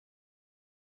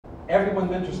Everyone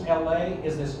Mentors LA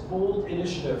is this bold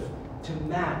initiative to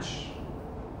match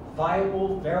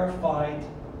viable, verified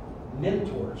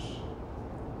mentors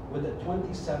with the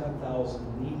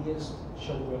 27,000 neediest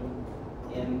children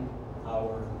in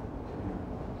our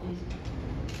community.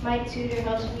 My tutor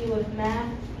helps me with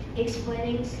math,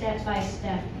 explaining step by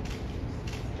step.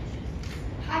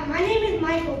 Hi, my name is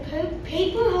Michael.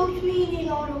 Paper helps me in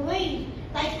a lot of ways,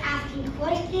 like asking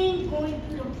questions, going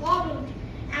through the problems,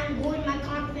 and growing my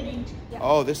confidence.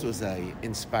 Oh, this was an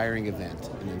inspiring event.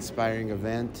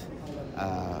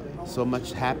 So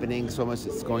much happening, so much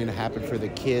that's going to happen for the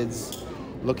kids,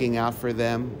 looking out for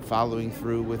them, following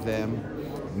through with them,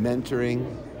 mentoring,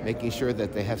 making sure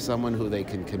that they have someone who they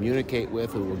can communicate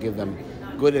with, who will give them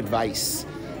good advice.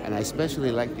 And I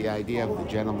especially like the idea of the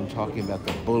gentleman talking about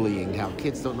the bullying, how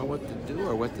kids don't know what to do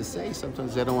or what to say.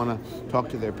 Sometimes they don't want to talk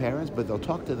to their parents, but they'll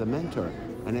talk to the mentor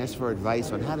and ask for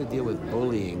advice on how to deal with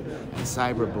bullying and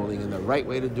cyberbullying and the right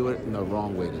way to do it and the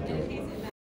wrong way to do it.